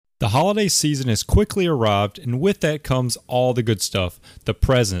holiday season has quickly arrived, and with that comes all the good stuff, the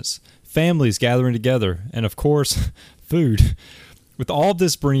presents, families gathering together, and of course, food. With all of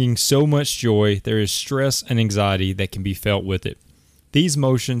this bringing so much joy, there is stress and anxiety that can be felt with it. These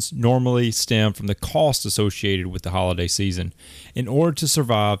emotions normally stem from the cost associated with the holiday season. In order to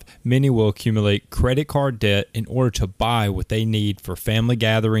survive, many will accumulate credit card debt in order to buy what they need for family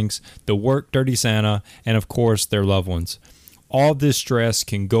gatherings, the work Dirty Santa, and of course, their loved ones. All this stress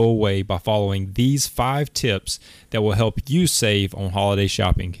can go away by following these 5 tips that will help you save on holiday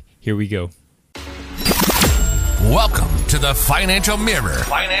shopping. Here we go. Welcome to the Financial Mirror.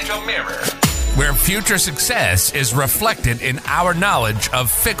 Where future success is reflected in our knowledge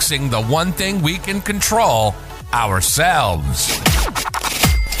of fixing the one thing we can control, ourselves.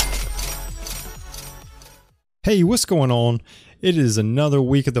 Hey, what's going on? It is another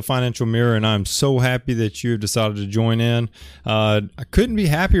week of the Financial Mirror, and I'm so happy that you have decided to join in. I couldn't be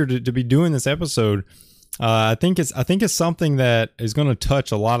happier to be doing this episode. I think it's something that is going to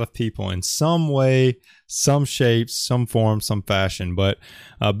touch a lot of people in some way, some shape, some form, some fashion. But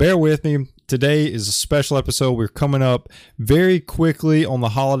bear with me. Today is a special episode. We're coming up very quickly on the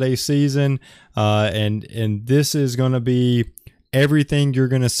holiday season, and this is going to be everything you're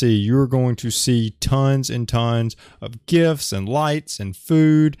going to see. You're going to see tons and tons of gifts and lights and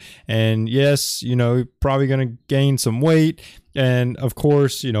food. And yes, probably going to gain some weight. And of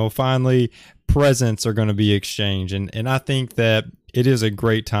course, finally, presents are going to be exchanged. And I think that it is a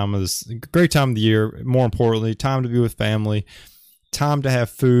great time of the year. More importantly, time to be with family, time to have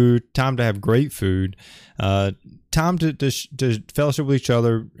food, time to have great food, time to fellowship with each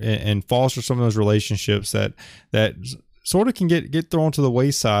other and foster some of those relationships that sort of can get thrown to the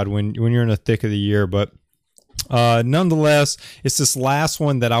wayside when you're in the thick of the year. But nonetheless, it's this last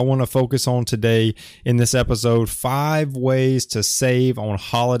one that I want to focus on today in this episode. 5 ways to save on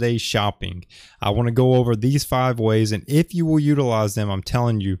holiday shopping. I want to go over these 5 ways, and if you will utilize them, I'm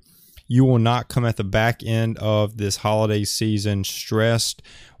telling you, you will not come at the back end of this holiday season stressed,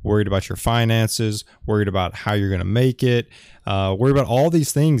 worried about your finances, worried about how you're going to make it, worried about all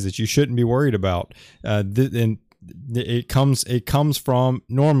these things that you shouldn't be worried about. And it comes from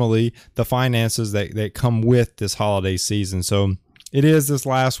normally the finances that come with this holiday season. So it is this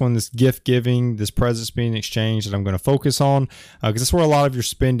last one, this gift giving, this presents being exchanged, that I'm going to focus on because that's where a lot of your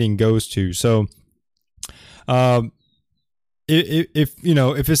spending goes to. So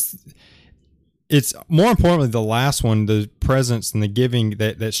if it's more importantly the last one, the presents and the giving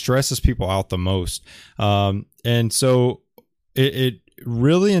that stresses people out the most. And so it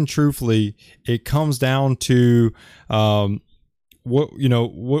really and truthfully, it comes down to what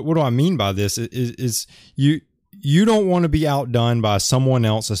do I mean by this? Is you don't want to be outdone by someone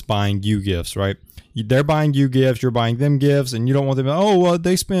else that's buying you gifts, right? They're buying you gifts, you're buying them gifts, and you don't want them to,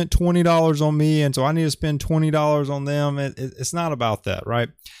 they spent $20 on me, and so I need to spend $20 on them. It's not about that, right?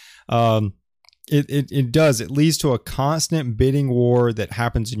 It leads to a constant bidding war that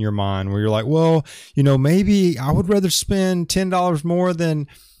happens in your mind where you're like, maybe I would rather spend $10 more than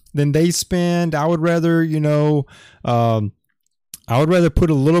they spend. I would rather, put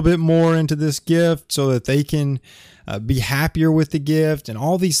a little bit more into this gift so that they can be happier with the gift and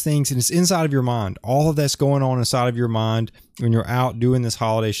all these things. And it's inside of your mind. All of that's going on inside of your mind when you're out doing this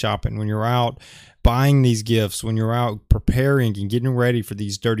holiday shopping, when you're out buying these gifts, when you're out preparing and getting ready for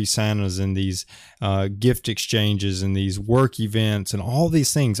these Dirty Santas and these gift exchanges and these work events and all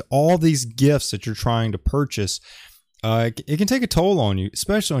these things, all these gifts that you're trying to purchase, it can take a toll on you,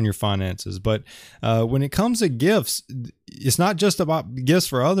 especially on your finances. But when it comes to gifts, it's not just about gifts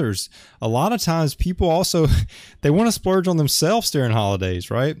for others. A lot of times people also, they want to splurge on themselves during holidays,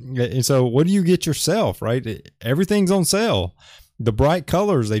 right? And so what do you get yourself, right? Everything's on sale. The bright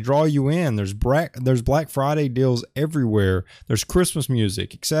colors, they draw you in. There's Black Friday deals everywhere. There's Christmas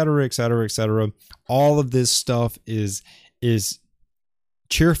music, et cetera, et cetera, et cetera. All of this stuff is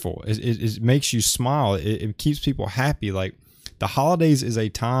cheerful. It makes you smile. It keeps people happy. Like the holidays is a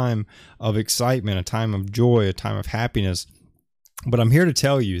time of excitement, a time of joy, a time of happiness. But I'm here to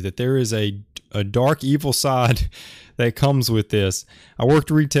tell you that there is a dark, evil side that comes with this. I worked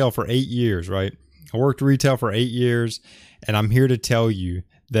retail for 8 years, right? And I'm here to tell you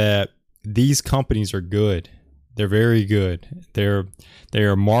that these companies are good. They're very good. They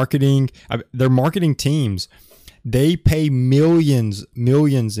are marketing. Their marketing teams, they pay millions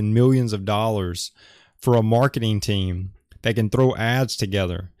and millions of dollars for a marketing team that can throw ads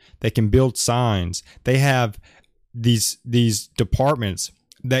together. They can build signs. They have these departments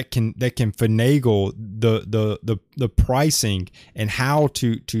that can finagle the pricing and how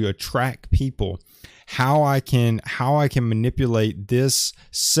to attract people, how I can manipulate this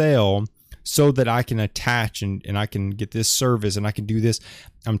sale so that I can attach and I can get this service and I can do this.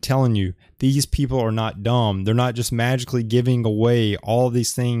 I'm telling you, these people are not dumb. They're not just magically giving away all of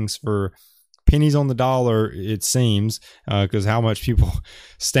these things for pennies on the dollar, it seems, because how much people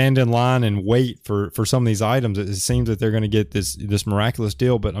stand in line and wait for some of these items. It seems that they're going to get this miraculous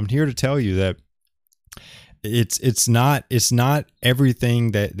deal. But I'm here to tell you that it's not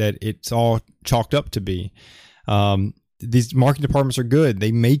everything that it's all chalked up to be. These marketing departments are good.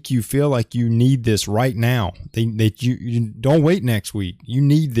 They make you feel like you need this right now. You don't wait next week. You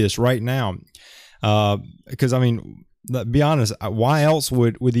need this right now. Because I mean, be honest, why else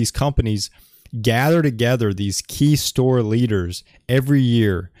would these companies gather together these key store leaders every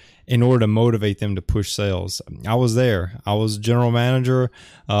year in order to motivate them to push sales? I was there. I was general manager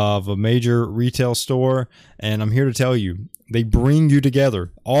of a major retail store, and I'm here to tell you, they bring you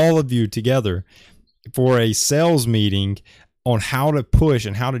together, all of you together, for a sales meeting on how to push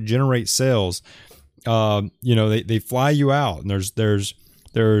and how to generate sales. They fly you out, and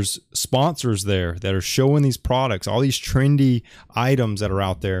there's sponsors there that are showing these products, all these trendy items that are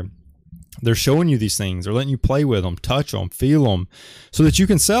out there. They're showing you these things. They're letting you play with them, touch them, feel them, so that you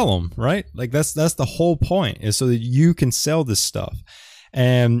can sell them, right? Like that's the whole point, is so that you can sell this stuff.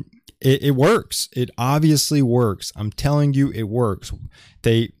 And it works. It obviously works. I'm telling you, it works.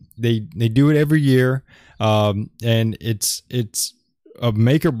 They do it every year. And it's a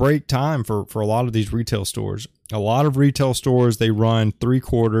make or break time for a lot of these retail stores. A lot of retail stores, they run 3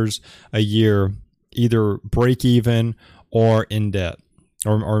 quarters a year, either break even or in debt.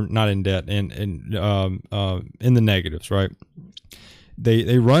 Or not in debt, in the negatives, right?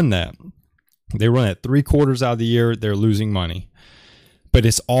 They run that. They run it 3 quarters out of the year. They're losing money, but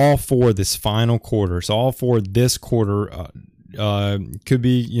it's all for this final quarter. It's all for this quarter. Could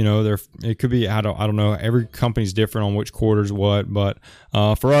be, it could be, I don't know. Every company's different on which quarter's what, but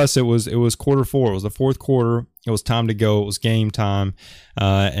for us, it was quarter 4. It was the 4th quarter. It was time to go. It was game time,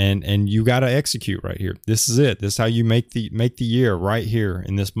 and you got to execute right here. This is it. This is how you make the year, right here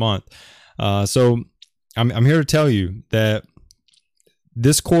in this month. So I'm here to tell you that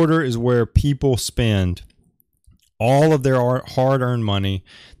this quarter is where people spend all of their hard-earned money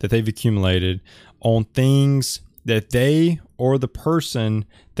that they've accumulated on things that they or the person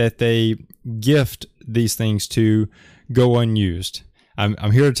that they gift these things to go unused.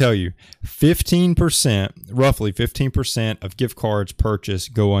 I'm here to tell you, 15%, roughly 15% of gift cards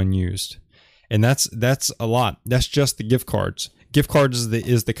purchased go unused. And that's a lot. That's just the gift cards. Gift cards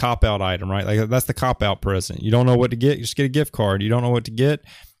is the cop-out item, right? Like that's the cop-out present. You don't know what to get, just get a gift card. You don't know what to get,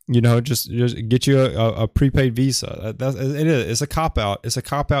 just get you a prepaid Visa. It's a cop-out. It's a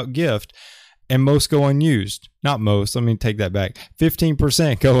cop-out gift. And most go unused. Not most. Let me take that back.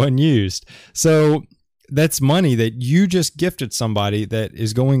 15% go unused. So that's money that you just gifted somebody that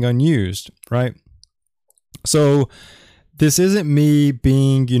is going unused, right? So this isn't me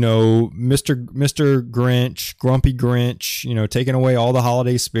being, Mr. Grinch, grumpy Grinch, taking away all the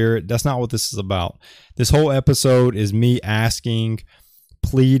holiday spirit. That's not what this is about. This whole episode is me asking,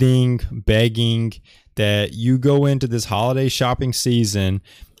 pleading, begging that you go into this holiday shopping season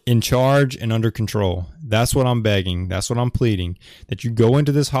in charge and under control. That's what I'm begging. That's what I'm pleading. That you go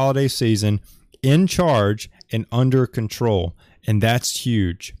into this holiday season in charge and under control. And that's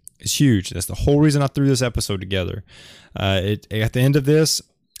huge. It's huge. That's the whole reason I threw this episode together. At the end of this,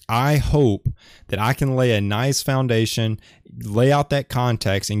 I hope that I can lay a nice foundation, lay out that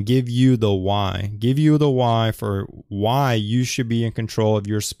context, and give you the why. Give you the why for why you should be in control of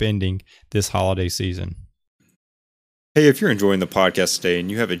your spending this holiday season. Hey, if you're enjoying the podcast today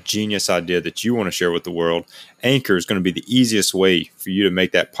and you have a genius idea that you want to share with the world, Anchor is going to be the easiest way for you to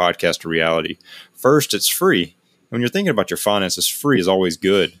make that podcast a reality. First, it's free. When you're thinking about your finances, free is always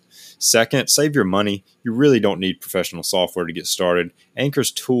good. Second, save your money. You really don't need professional software to get started.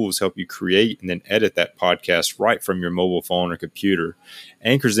 Anchor's tools help you create and then edit that podcast right from your mobile phone or computer.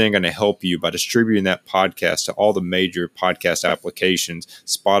 Anchor's then going to help you by distributing that podcast to all the major podcast applications,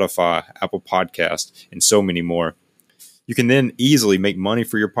 Spotify, Apple Podcasts, and so many more. You can then easily make money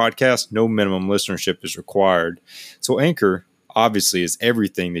for your podcast. No minimum listenership is required. So Anchor obviously is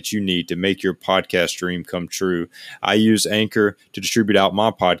everything that you need to make your podcast dream come true. I use Anchor to distribute out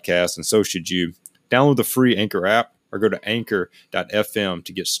my podcast, and so should you. Download the free Anchor app or go to anchor.fm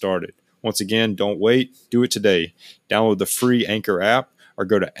to get started. Once again, don't wait. Do it today. Download the free Anchor app or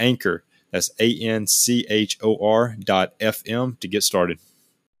go to Anchor. That's ANCHOR.FM to get started.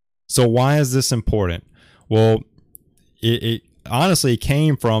 So why is this important? Well, it honestly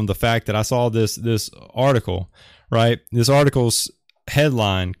came from the fact that I saw this article, right? This article's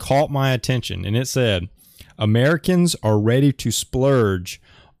headline caught my attention, and it said, Americans are ready to splurge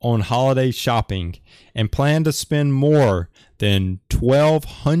on holiday shopping and plan to spend more than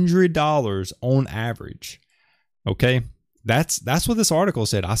 $1,200 on average. Okay, that's what this article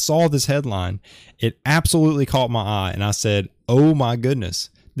said. I saw this headline. It absolutely caught my eye, and I said, "Oh my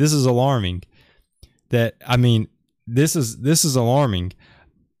goodness, this is alarming." This is alarming.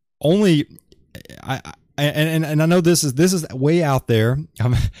 Only, I know this is way out there.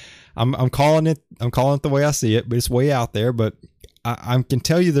 I'm calling it the way I see it, but it's way out there. But I can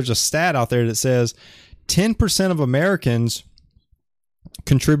tell you, there's a stat out there that says 10% of Americans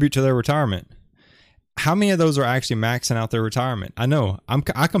contribute to their retirement. How many of those are actually maxing out their retirement? I know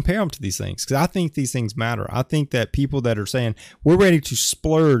I compare them to these things because I think these things matter. I think that people that are saying we're ready to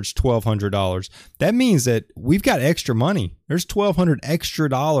splurge $1,200, that means that we've got extra money. There's $1,200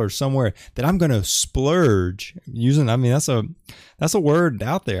 extra somewhere that I'm going to splurge using. I mean, that's a word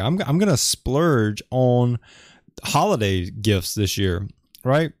out there. I'm going to splurge on holiday gifts this year,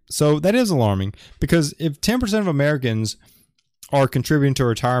 right? So that is alarming, because if 10% of Americans are contributing to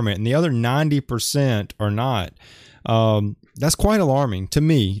retirement and the other 90% are not, that's quite alarming to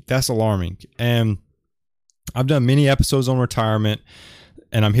me. That's alarming. And I've done many episodes on retirement,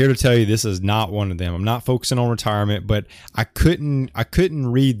 and I'm here to tell you this is not one of them. I'm not focusing on retirement, but I couldn't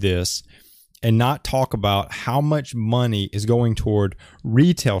read this and not talk about how much money is going toward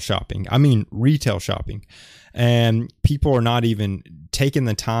retail shopping. I mean, retail shopping. And people are not even taking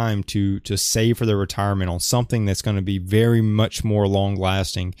the time to save for their retirement on something that's going to be very much more long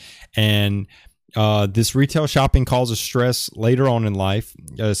lasting. And this retail shopping causes stress later on in life.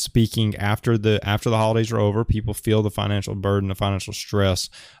 Speaking after the holidays are over, people feel the financial burden, the financial stress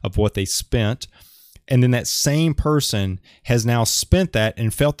of what they spent. And then that same person has now spent that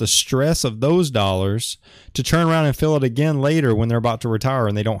and felt the stress of those dollars to turn around and feel it again later when they're about to retire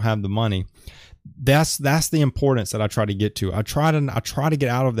and they don't have the money. That's the importance that I try to get to. I try to get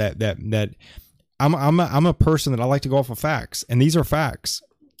out of that I'm a person that I like to go off of facts, and these are facts.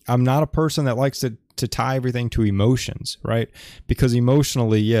 I'm not a person that likes to tie everything to emotions, right? Because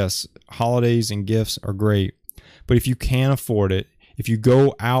emotionally, yes, holidays and gifts are great, but if you can't afford it, if you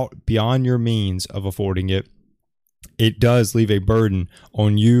go out beyond your means of affording it, it does leave a burden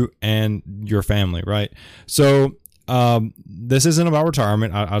on you and your family, right? So this isn't about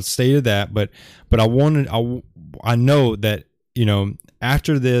retirement. I stated that, but I know that,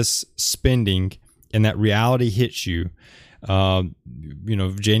 after this spending and that reality hits you,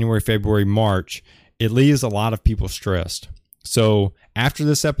 January, February, March, it leaves a lot of people stressed. So after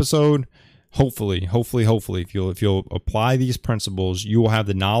this episode, hopefully, if you'll apply these principles, you will have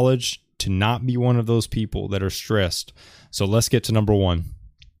the knowledge to not be one of those people that are stressed. So let's get to number one.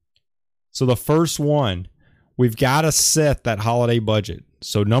 So the first one, we've got to set that holiday budget.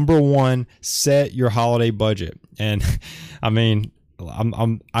 So number one, set your holiday budget. And I mean,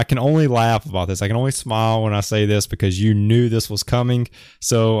 I can only laugh about this. I can only smile when I say this because you knew this was coming.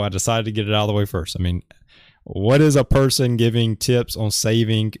 So I decided to get it out of the way first. I mean, what is a person giving tips on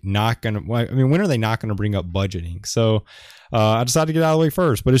saving not going to, when are they not going to bring up budgeting? So I decided to get it out of the way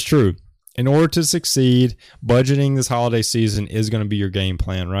first, but it's true. In order to succeed, budgeting this holiday season is going to be your game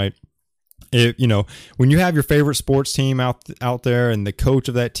plan, right? When you have your favorite sports team out there and the coach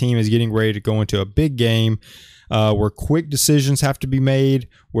of that team is getting ready to go into a big game where quick decisions have to be made,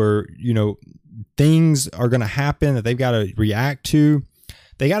 where, things are going to happen that they've got to react to,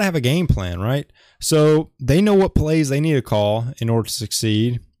 they got to have a game plan, right? So they know what plays they need to call in order to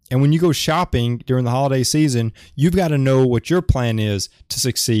succeed. And when you go shopping during the holiday season, you've got to know what your plan is to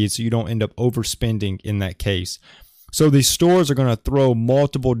succeed so you don't end up overspending in that case. So these stores are going to throw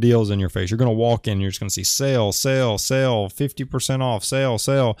multiple deals in your face. You're going to walk in, you're just going to see sale, 50% off,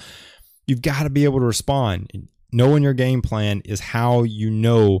 sale. You've got to be able to respond. Knowing your game plan is how you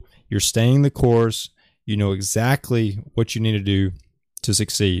know you're staying the course. You know exactly what you need to do to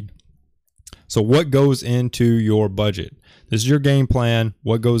succeed. So what goes into your budget? This is your game plan.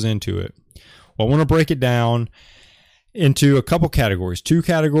 What goes into it? Well, I want to break it down into a couple categories, 2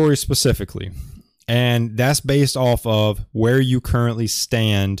 categories specifically. And that's based off of where you currently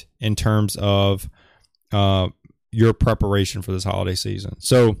stand in terms of your preparation for this holiday season.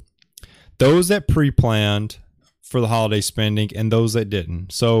 So those that pre-planned for the holiday spending and those that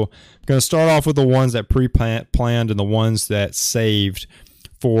didn't. So I'm going to start off with the ones that pre-planned and the ones that saved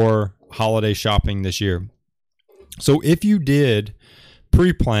for holiday shopping this year. So if you did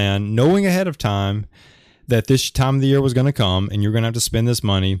pre-plan, knowing ahead of time that this time of the year was going to come and you're going to have to spend this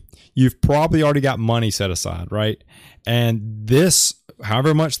money, you've probably already got money set aside, right? And this,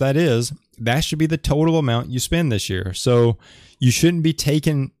 however much that is, that should be the total amount you spend this year. So you shouldn't be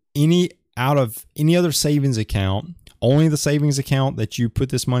taking any out of any other savings account, only the savings account that you put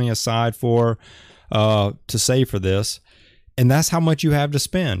this money aside for to save for this. And that's how much you have to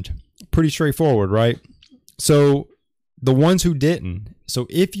spend. Pretty straightforward, right? So the ones who didn't, so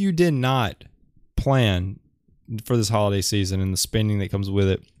if you did not plan for this holiday season and the spending that comes with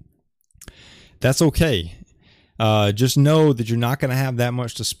it, that's okay. Just know that you're not going to have that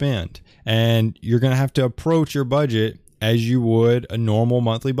much to spend, and you're going to have to approach your budget as you would a normal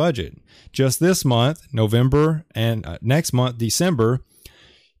monthly budget. Just this month, November, and next month, December,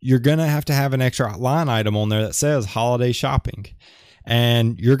 you're going to have an extra line item on there that says holiday shopping,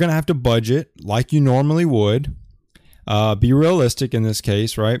 and you're going to have to budget like you normally would. Be realistic in this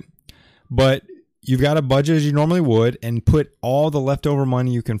case, right? But you've got to budget as you normally would and put all the leftover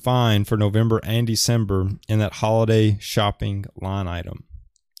money you can find for November and December in that holiday shopping line item.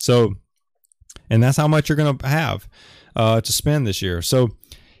 So, and that's how much you're going to have to spend this year. So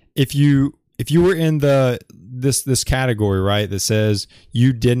if you were in this category, right, that says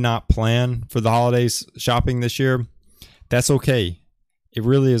you did not plan for the holidays shopping this year, that's okay. It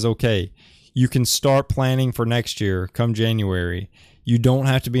really is okay. You can start planning for next year come January. You don't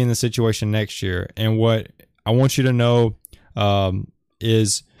have to be in the situation next year. And what I want you to know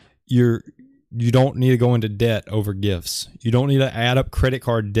is you don't need to go into debt over gifts. You don't need to add up credit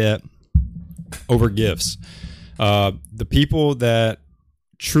card debt over gifts. The people that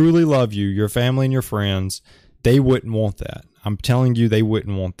truly love you, your family and your friends, they wouldn't want that. I'm telling you, they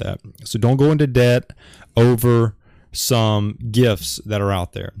wouldn't want that. So don't go into debt over some gifts that are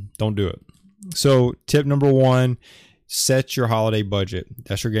out there. Don't do it. So tip number 1, set your holiday budget.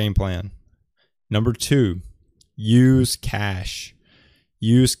 That's your game plan. Number 2, use cash.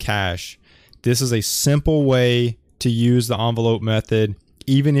 Use cash. This is a simple way to use the envelope method,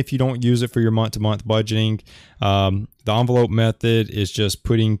 even if you don't use it for your month-to-month budgeting. The envelope method is just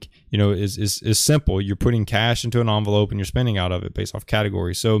putting, is simple. You're putting cash into an envelope and you're spending out of it based off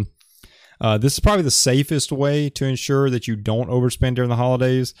category. So this is probably the safest way to ensure that you don't overspend during the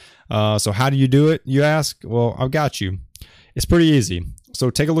holidays. So how do you do it, you ask? Well, I've got you. It's pretty easy. So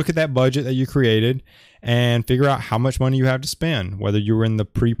take a look at that budget that you created and figure out how much money you have to spend, whether you were in the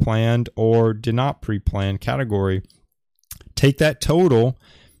pre-planned or did not pre-plan category. Take that total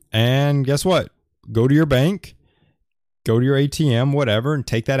and guess what? Go to your bank, go to your ATM, whatever, and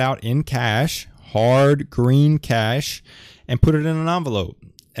take that out in cash, hard green cash, and put it in an envelope.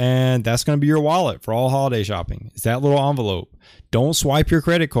 And that's going to be your wallet for all holiday shopping. It's that little envelope. Don't swipe your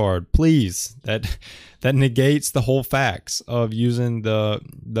credit card, please. That negates the whole facts of using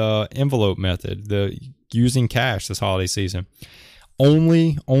the envelope method, the using cash this holiday season.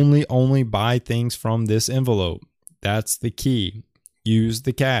 Only buy things from this envelope. That's the key. Use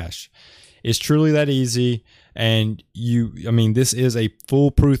the cash. It's truly that easy. And this is a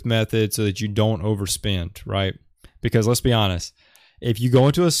foolproof method so that you don't overspend, right? Because let's be honest. If you go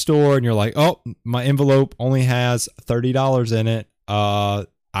into a store and you're like, oh, my envelope only has $30 in it.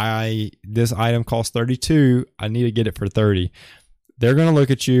 This item costs $32. I need to get it for $30. They're going to look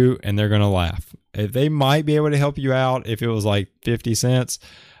at you and they're going to laugh. They might be able to help you out if it was like 50 cents.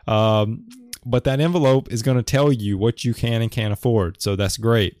 But that envelope is going to tell you what you can and can't afford. So that's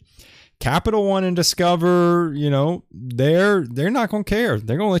great. Capital One and Discover, they're not going to care.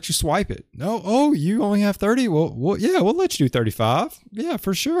 They're going to let you swipe it. No, oh, you only have 30? Well, yeah, we'll let you do 35. Yeah,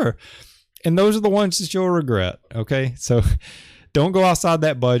 for sure. And those are the ones that you'll regret, okay? So don't go outside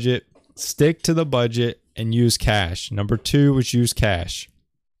that budget. Stick to the budget and use cash. Number 2 was use cash.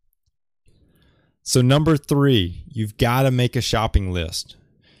 So number 3, you've got to make a shopping list.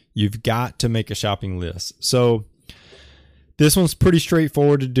 You've got to make a shopping list. So this one's pretty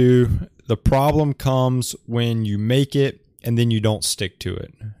straightforward to do. The problem comes when you make it and then you don't stick to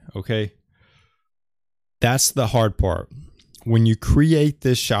it. Okay. That's the hard part. When you create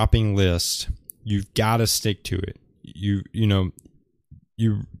this shopping list, you've got to stick to it. You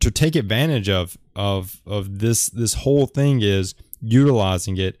to take advantage of this whole thing is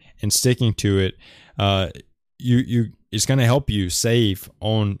utilizing it and sticking to it. It's going to help you save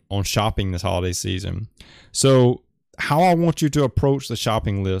on shopping this holiday season. So how I want you to approach the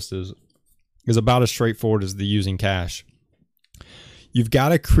shopping list is about as straightforward as the using cash. You've got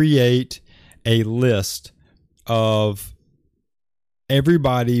to create a list of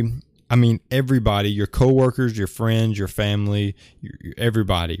everybody, your coworkers, your friends, your family,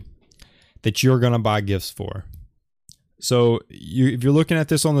 everybody that you're going to buy gifts for. So if you're looking at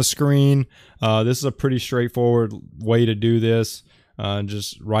this on the screen, this is a pretty straightforward way to do this.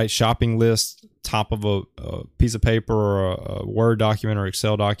 Just write shopping list top of a piece of paper or a Word document or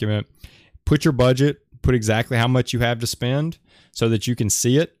Excel document. put your budget, put exactly how much you have to spend so that you can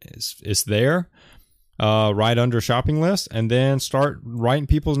see it. It's there right under shopping list, and then start writing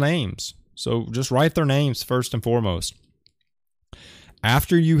people's names. So just write their names first and foremost.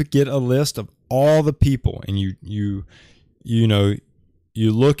 After you get a list of all the people and you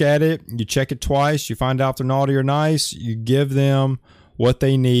look at it, you check it twice, you find out if they're naughty or nice, you give them what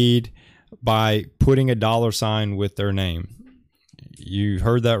they need by putting a $ with their name. You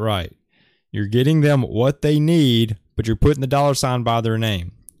heard that right. You're getting them what they need, but you're putting the $ by their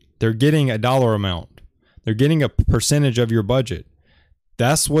name. They're getting a dollar amount. They're getting a percentage of your budget.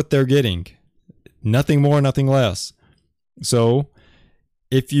 That's what they're getting. Nothing more, nothing less. So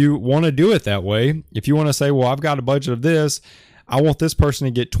if you want to do it that way, if you want to say, well, I've got a budget of this, I want this person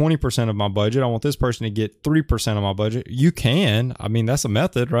to get 20% of my budget, I want this person to get 3% of my budget, you can. I mean, that's a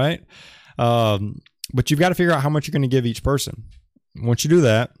method, right? But you've got to figure out how much you're going to give each person. Once you do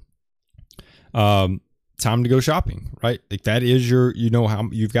that, time to go shopping, right? Like that is your, how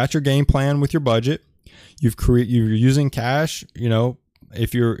you've got your game plan with your budget. You're using cash,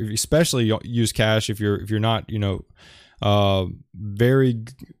 if you're especially use cash if you're not very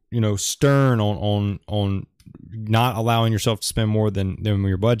stern on not allowing yourself to spend more than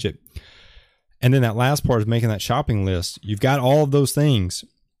your budget. And then that last part is making that shopping list. You've got all of those things,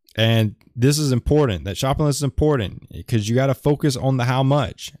 and this is important. That shopping list is important because you got to focus on the how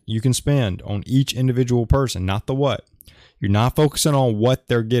much you can spend on each individual person, not the what. You're not focusing on what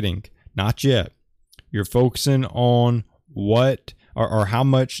they're getting, not yet. You're focusing on what or how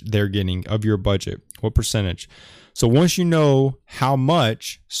much they're getting of your budget, what percentage. So once you know how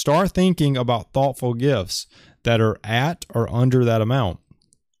much, start thinking about thoughtful gifts that are at or under that amount.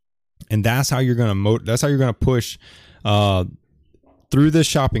 And that's how you're going to push through this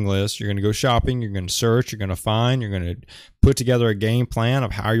shopping list. You're going to go shopping, you're going to search, you're going to find, you're going to put together a game plan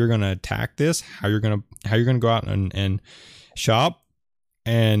of how you're going to attack this, how you're going to go out and shop,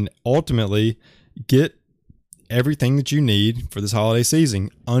 and ultimately get everything that you need for this holiday season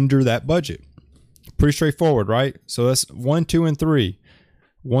under that budget. Pretty straightforward, right? So that's 1, 2, and 3.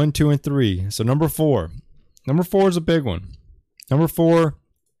 1, 2, and 3. So number 4. Number 4 is a big one. Number 4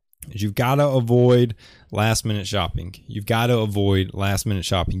 is you've got to avoid last minute shopping. You've got to avoid last minute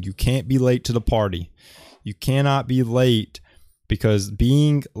shopping. You can't be late to the party. You cannot be late, because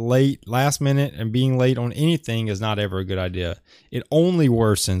being late last minute and being late on anything is not ever a good idea. It only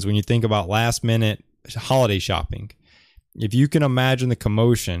worsens when you think about last minute holiday shopping. If you can imagine the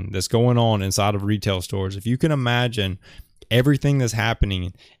commotion that's going on inside of retail stores, if you can imagine everything that's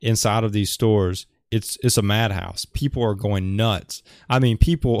happening inside of these stores, it's a madhouse. People are going nuts. I mean,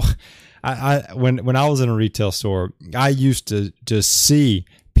 people. When I was in a retail store, I used to just see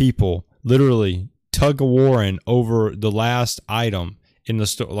people literally tug of warring over the last item in the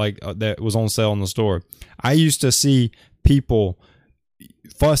store, like that was on sale in the store. I used to see people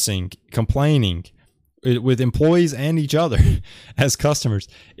fussing, complaining with employees and each other as customers.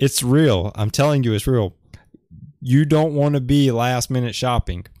 It's real. I'm telling you, it's real. You don't want to be last minute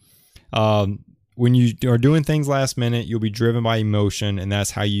shopping. When you are doing things last minute, you'll be driven by emotion, and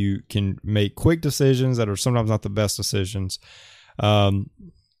that's how you can make quick decisions that are sometimes not the best decisions.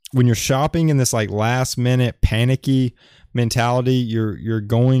 When you're shopping in this like last minute panicky mentality, you're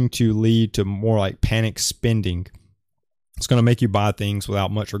going to lead to more like panic spending. It's going to make you buy things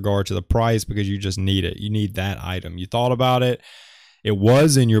without much regard to the price because you just need it. You need that item. You thought about it. It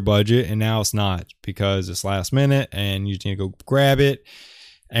was in your budget, and now it's not because it's last minute and you need to go grab it.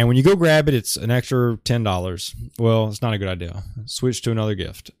 And when you go grab it, it's an extra $10. Well, it's not a good idea. Switch to another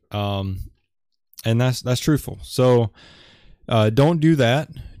gift. And that's truthful. So don't do that.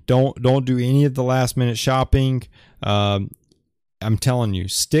 Don't do any of the last minute shopping. I'm telling you,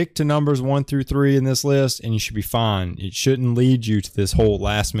 stick to numbers 1 through 3 in this list, and you should be fine. It shouldn't lead you to this whole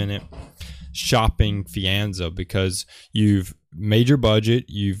last minute shopping fianza because you've made your budget,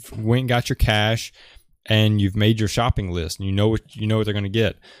 you've went and got your cash, and you've made your shopping list, and you know what they're going to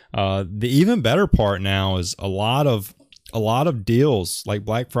get. The even better part now is a lot of deals like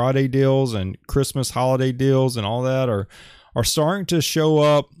Black Friday deals and Christmas holiday deals and all that are starting to show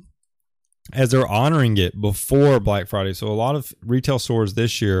up as they're honoring it before Black Friday. So a lot of retail stores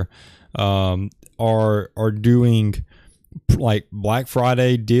this year are doing like Black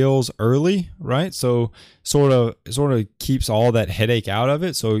Friday deals early, right? So sort of keeps all that headache out of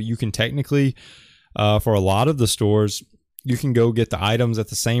it. So you can technically, for a lot of the stores, you can go get the items at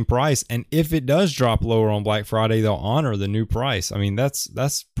the same price. And if it does drop lower on Black Friday, they'll honor the new price. I mean,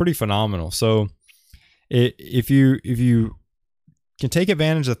 that's pretty phenomenal. So if you can take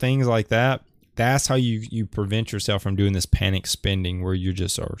advantage of things like that, That's how you prevent yourself from doing this panic spending where you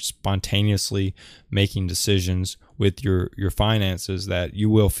just are spontaneously making decisions with your finances that you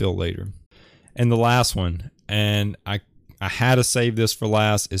will feel later. And the last one, and I had to save this for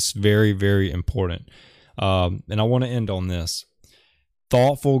last, is very, very important. And I want to end on this.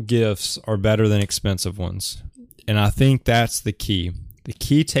 Thoughtful gifts are better than expensive ones. And I think that's the key. The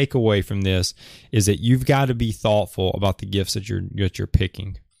key takeaway from this is that you've got to be thoughtful about the gifts that you're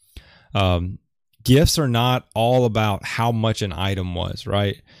picking. Gifts are not all about how much an item was,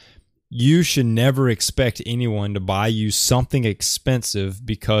 right? You should never expect anyone to buy you something expensive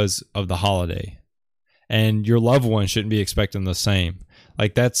because of the holiday. And your loved one shouldn't be expecting the same.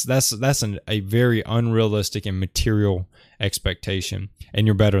 Like that's a very unrealistic and material expectation. And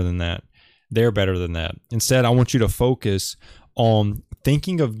you're better than that. They're better than that. Instead, I want you to focus on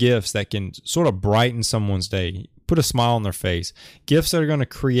thinking of gifts that can sort of brighten someone's day, put a smile on their face, gifts that are going to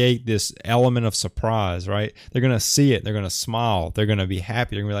create this element of surprise, right? They're going to see it. They're going to smile. They're going to be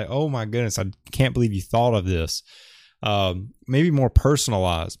happy. They're going to be like, oh my goodness, I can't believe you thought of this. Maybe more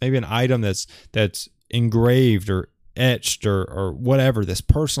personalized, maybe an item that's engraved or etched or whatever, that's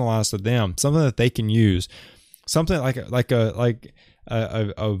personalized to them, something that they can use, something like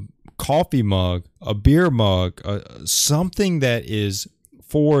a coffee mug, a beer mug, something that is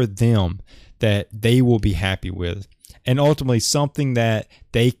for them that they will be happy with, and ultimately something that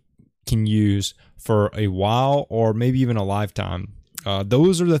they can use for a while or maybe even a lifetime.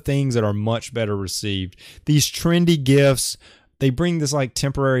 Those are the things that are much better received. These trendy gifts, they bring this like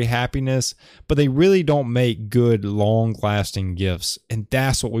temporary happiness, but they really don't make good, long-lasting gifts, and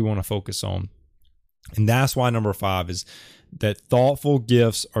that's what we want to focus on. And that's why number 5 is that thoughtful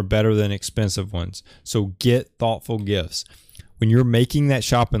gifts are better than expensive ones. So get thoughtful gifts. When you're making that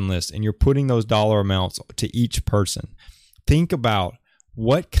shopping list and you're putting those dollar amounts to each person, think about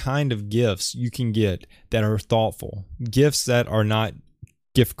what kind of gifts you can get that are thoughtful. Gifts that are not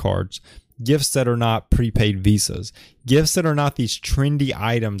gift cards. Gifts that are not prepaid visas. Gifts that are not these trendy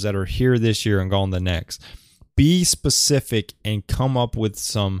items that are here this year and gone the next. Be specific and come up with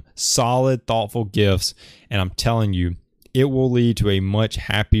some solid, thoughtful gifts. And I'm telling you, it will lead to a much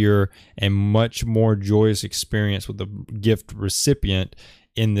happier and much more joyous experience with the gift recipient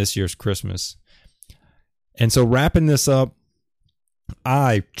in this year's Christmas. And so wrapping this up,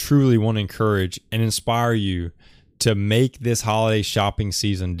 I truly want to encourage and inspire you to make this holiday shopping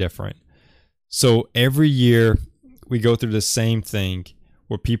season different. So every year we go through the same thing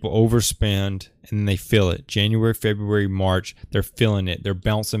where people overspend and they feel it. January, February, March, they're feeling it. They're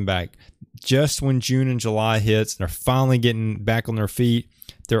bouncing back. Just when June and July hits, they're finally getting back on their feet.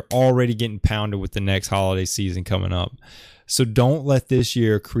 They're already getting pounded with the next holiday season coming up. So don't let this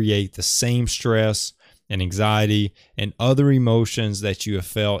year create the same stress and anxiety and other emotions that you have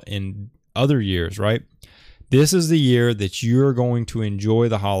felt in other years, right? This is the year that you're going to enjoy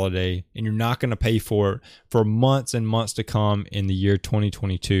the holiday, and you're not going to pay for it for months and months to come in the year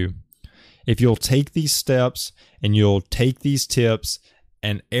 2022. If you'll take these steps and you'll take these tips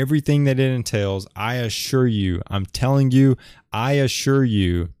and everything that it entails, I assure you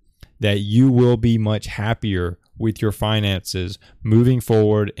that you will be much happier with your finances moving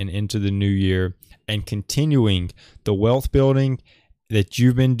forward and into the new year, and continuing the wealth building that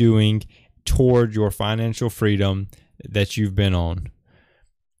you've been doing toward your financial freedom that you've been on.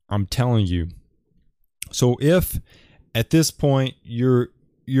 I'm telling you. So if at this point you're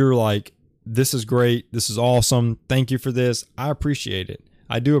like, this is great, this is awesome, thank you for this, I appreciate it.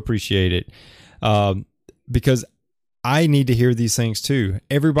 I do appreciate it, because I need to hear these things too.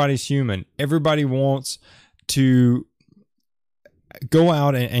 Everybody's human. Everybody wants to go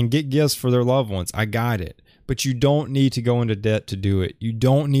out and get gifts for their loved ones. I got it. But you don't need to go into debt to do it. You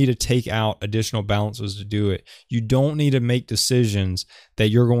don't need to take out additional balances to do it. You don't need to make decisions that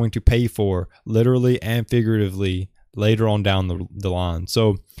you're going to pay for literally and figuratively later on down the line.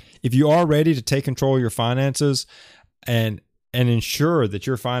 So if you are ready to take control of your finances and ensure that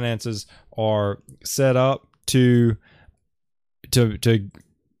your finances are set up to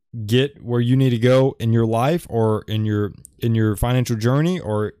get where you need to go in your life or in your financial journey,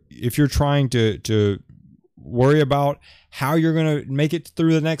 or if you're trying to worry about how you're going to make it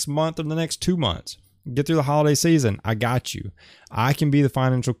through the next month or the next 2 months, get through the holiday season, I got you. I can be the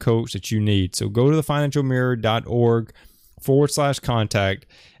financial coach that you need. So go to thefinancialmirror.org/contact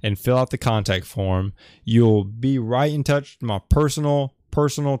and fill out the contact form. You'll be right in touch with my personal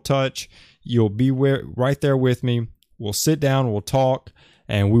touch. You'll be right there with me. We'll sit down, we'll talk,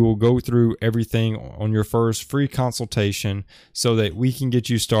 and we will go through everything on your first free consultation so that we can get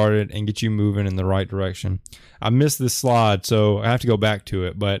you started and get you moving in the right direction. I missed this slide, so I have to go back to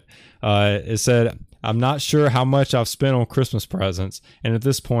it, but it said, I'm not sure how much I've spent on Christmas presents, and at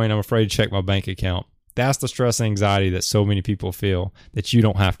this point, I'm afraid to check my bank account. That's the stress and anxiety that so many people feel that you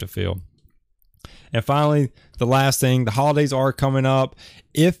don't have to feel. And finally, the last thing, the holidays are coming up.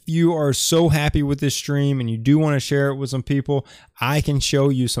 If you are so happy with this stream and you do want to share it with some people, I can show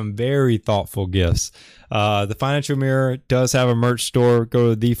you some very thoughtful gifts. The Financial Mirror does have a merch store.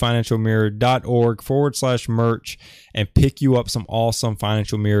 Go to thefinancialmirror.org/merch and pick you up some awesome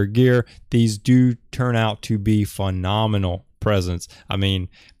Financial Mirror gear. These do turn out to be phenomenal presents. I mean,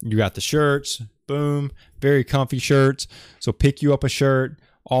 you got the shirts, boom, very comfy shirts. So pick you up a shirt.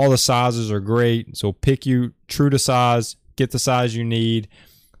 All the sizes are great. So pick you true to size, get the size you need.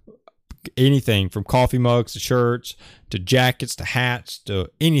 Anything from coffee mugs to shirts to jackets to hats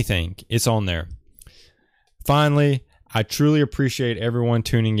to anything, it's on there. Finally, I truly appreciate everyone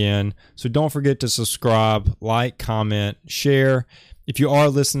tuning in. So don't forget to subscribe, like, comment, share. If you are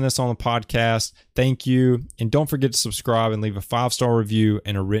listening to this on the podcast, thank you. And don't forget to subscribe and leave a 5-star review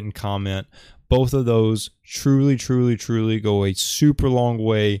and a written comment. Both of those truly, truly, truly go a super long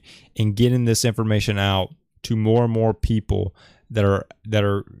way in getting this information out to more and more people that are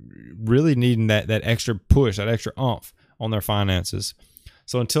really needing that extra push, that extra oomph on their finances.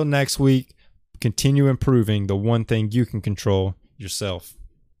 So until next week, continue improving the one thing you can control, yourself.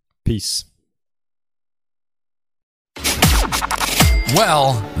 Peace.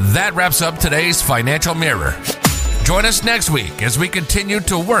 Well, that wraps up today's Financial Mirror. Join us next week as we continue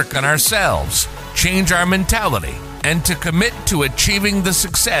to work on ourselves, change our mentality, and to commit to achieving the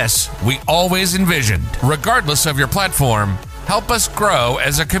success we always envisioned. Regardless of your platform, help us grow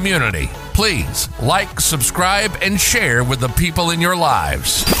as a community. Please like, subscribe, and share with the people in your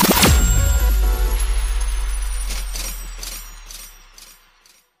lives.